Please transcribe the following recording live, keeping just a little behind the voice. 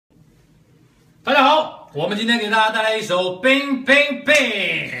大家好，我们今天给大家带来一首《Bang Bang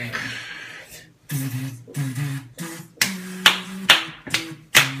Bang》。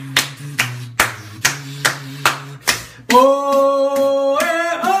哦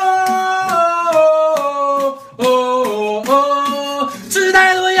哦哦哦，吃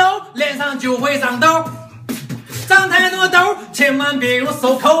太多油，脸上就会长痘。长太多痘，千万别用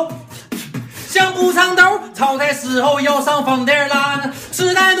手抠。想不长痘，炒菜时候要少放点辣。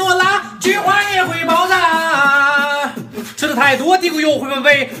吃太多辣，菊花也会爆炸。吃的太多，地沟油会翻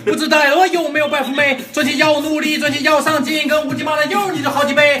倍。不吃太多油没有白富美，赚钱要努力，赚钱要上进。跟乌鸡妈的油你就好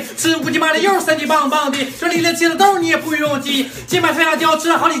几倍，吃乌鸡妈的油身体棒棒的。这里的起了痘你也不用急，金牌退辣椒吃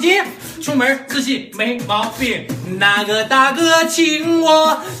了好几斤。出门仔细没毛病。那个大哥请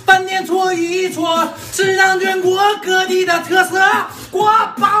我，饭店搓一搓，吃上全国各地的特色锅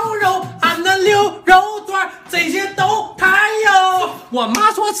包肉、俺的溜肉段，这些都还有。我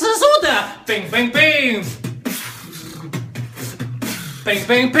妈说吃素的，bang bang bang。bang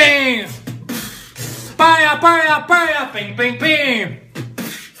bang bang， 拜呀拜呀拜呀 ，bang bang bang，bang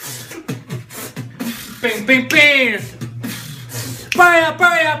bang bang， 拜呀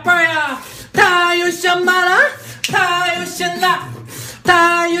拜呀拜呀，它有香麻辣，它有咸辣，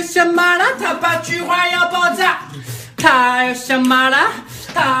它有香麻辣，它把菊花要爆炸，它有香麻辣，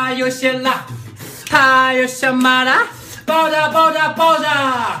它有咸辣，它有香麻辣，爆炸爆炸爆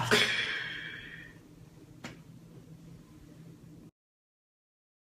炸。